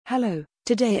Hello,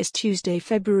 today is Tuesday,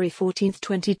 February 14,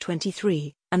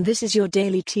 2023, and this is your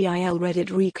daily TIL Reddit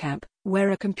recap,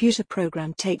 where a computer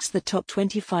program takes the top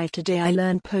 25 Today I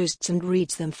Learned posts and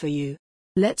reads them for you.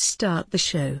 Let's start the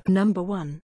show. Number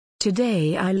 1.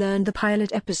 Today I learned the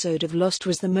pilot episode of Lost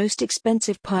was the most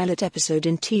expensive pilot episode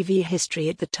in TV history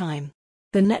at the time.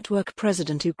 The network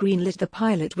president who greenlit the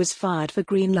pilot was fired for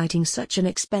greenlighting such an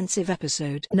expensive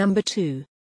episode. Number 2.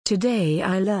 Today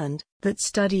I learned that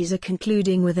studies are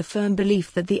concluding with a firm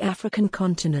belief that the African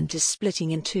continent is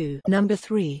splitting in two. Number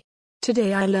 3.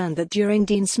 Today I learned that during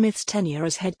Dean Smith's tenure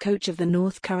as head coach of the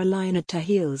North Carolina Tar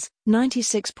Heels,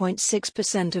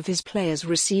 96.6% of his players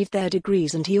received their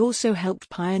degrees, and he also helped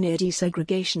pioneer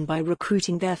desegregation by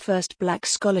recruiting their first black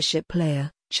scholarship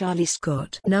player, Charlie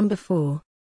Scott. Number 4.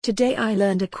 Today I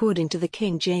learned according to the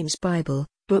King James Bible,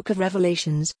 Book of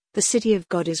Revelations, the city of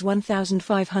God is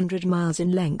 1,500 miles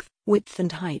in length, width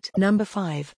and height. Number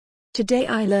 5. Today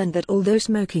I learned that although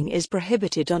smoking is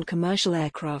prohibited on commercial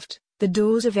aircraft, the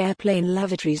doors of airplane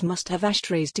lavatories must have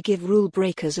ashtrays to give rule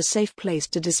breakers a safe place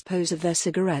to dispose of their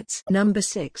cigarettes. Number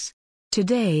 6.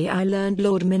 Today I learned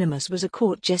Lord Minimus was a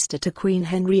court jester to Queen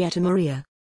Henrietta Maria.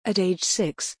 At age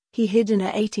 6, he hid in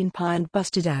a 18 pie and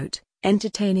busted out,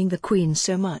 entertaining the Queen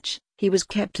so much, he was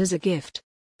kept as a gift.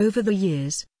 Over the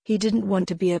years, he didn't want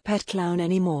to be a pet clown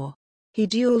anymore. He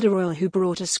dueled a royal who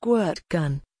brought a squirt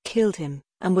gun, killed him,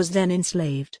 and was then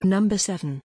enslaved. Number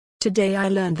 7. Today I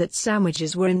learned that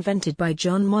sandwiches were invented by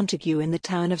John Montagu in the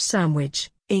town of Sandwich,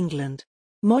 England.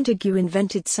 Montagu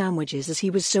invented sandwiches as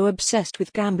he was so obsessed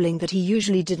with gambling that he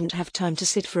usually didn't have time to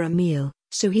sit for a meal,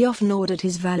 so he often ordered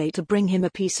his valet to bring him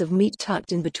a piece of meat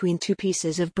tucked in between two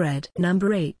pieces of bread.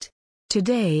 Number 8.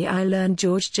 Today I learned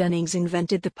George Jennings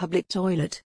invented the public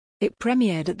toilet. It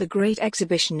premiered at the Great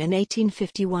Exhibition in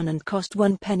 1851 and cost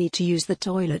 1 penny to use the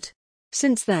toilet.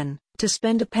 Since then, to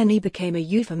spend a penny became a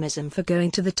euphemism for going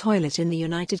to the toilet in the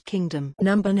United Kingdom.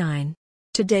 Number 9.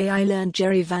 Today I learned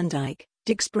Jerry Van Dyke,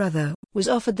 Dick's brother, was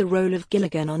offered the role of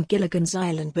Gilligan on Gilligan's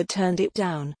Island but turned it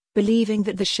down, believing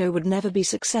that the show would never be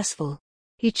successful.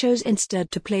 He chose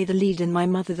instead to play the lead in My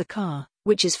Mother the Car,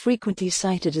 which is frequently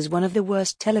cited as one of the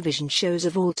worst television shows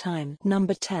of all time.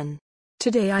 Number 10.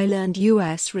 Today I learned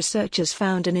U.S. researchers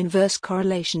found an inverse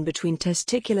correlation between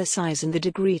testicular size and the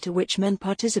degree to which men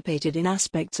participated in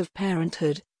aspects of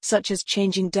parenthood, such as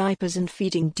changing diapers and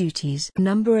feeding duties.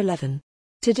 Number 11.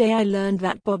 Today I learned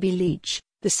that Bobby Leach,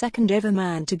 the second ever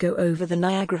man to go over the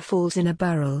Niagara Falls in a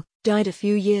barrel, died a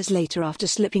few years later after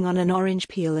slipping on an orange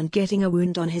peel and getting a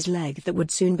wound on his leg that would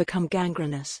soon become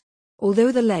gangrenous.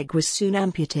 Although the leg was soon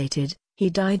amputated, he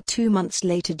died 2 months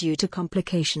later due to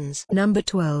complications. Number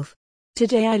 12.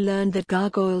 Today I learned that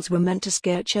gargoyles were meant to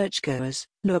scare churchgoers,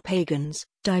 lure pagans,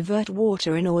 divert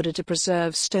water in order to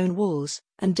preserve stone walls,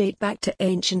 and date back to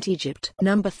ancient Egypt.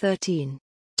 Number 13.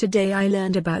 Today I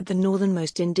learned about the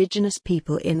northernmost indigenous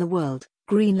people in the world,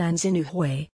 Greenland's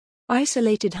Inuhoi.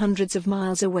 Isolated hundreds of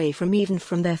miles away from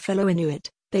their fellow Inuit,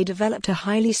 they developed a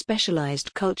highly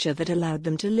specialized culture that allowed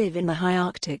them to live in the high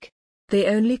Arctic. They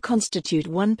only constitute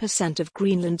 1% of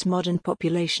Greenland's modern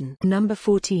population. Number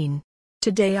 14.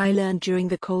 Today I learned during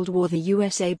the Cold War the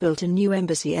USA built a new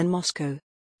embassy in Moscow.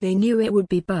 They knew it would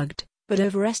be bugged, but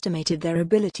overestimated their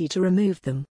ability to remove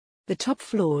them. The top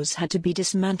floors had to be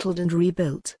dismantled and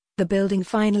rebuilt. The building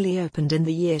finally opened in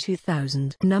the year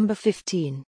 2000. Number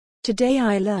 15. Today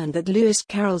I learned that Lewis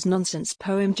Carroll's nonsense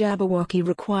poem Jabberwocky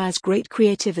requires great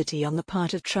creativity on the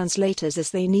part of translators, as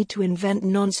they need to invent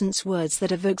nonsense words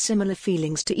that evoke similar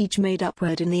feelings to each made-up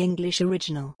word in the English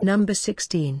original. Number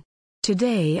 16.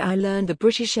 Today I learned the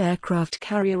British aircraft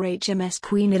carrier HMS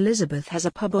Queen Elizabeth has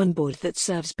a pub on board that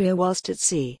serves beer whilst at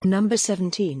sea. Number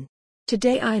 17.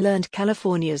 Today I learned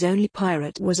California's only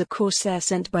pirate was a corsair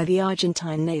sent by the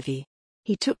Argentine Navy.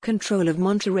 He took control of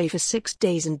Monterrey for 6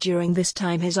 days, and during this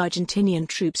time his Argentinian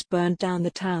troops burned down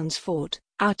the town's fort,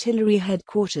 artillery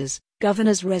headquarters,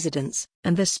 governor's residence,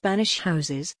 and the Spanish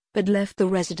houses, but left the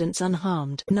residents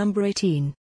unharmed. Number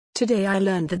 18. Today I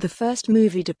learned that the first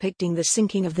movie depicting the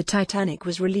sinking of the Titanic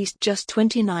was released just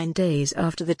 29 days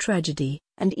after the tragedy,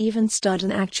 and even starred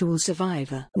an actual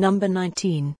survivor. Number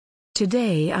 19.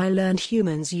 Today I learned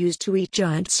humans used to eat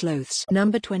giant sloths.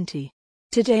 Number 20.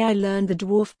 Today I learned the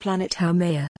dwarf planet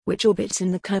Haumea, which orbits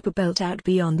in the Kuiper belt out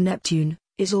beyond Neptune,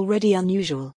 is already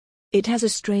unusual. It has a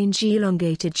strange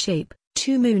elongated shape,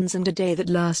 2 moons and a day that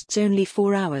lasts only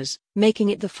 4 hours, making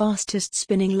it the fastest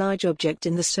spinning large object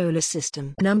in the solar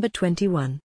system. Number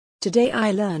 21. Today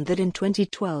I learned that in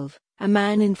 2012, a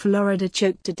man in Florida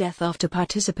choked to death after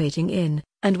participating in,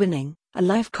 and winning, a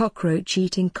live cockroach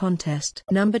eating contest.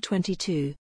 Number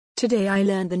 22. Today I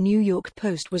learned the New York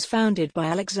Post was founded by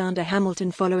Alexander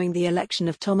Hamilton following the election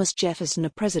of Thomas Jefferson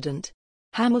as president.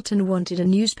 Hamilton wanted a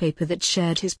newspaper that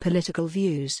shared his political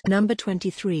views. Number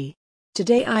 23.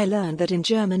 Today I learned that in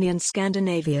Germany and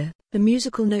Scandinavia, the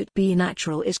musical note B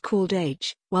natural is called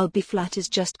H, while B flat is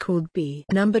just called B.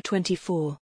 Number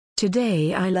 24.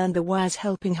 Today I learned the wires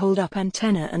helping hold up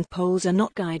antenna and poles are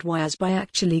not guide wires but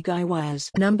actually guy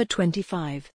wires. Number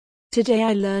 25. Today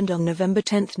I learned on November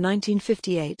 10,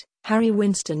 1958, Harry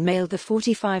Winston mailed the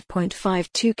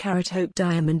 45.52-carat Hope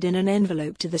diamond in an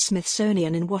envelope to the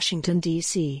Smithsonian in Washington,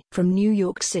 D.C. from New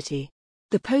York City.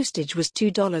 The postage was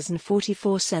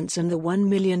 $2.44 and the $1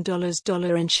 million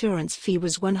insurance fee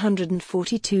was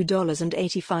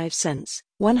 $142.85,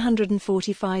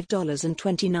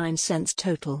 $145.29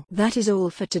 total. That is all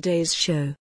for today's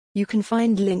show. You can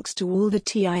find links to all the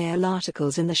TIL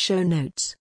articles in the show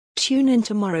notes. Tune in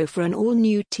tomorrow for an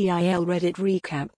all-new TIL Reddit recap.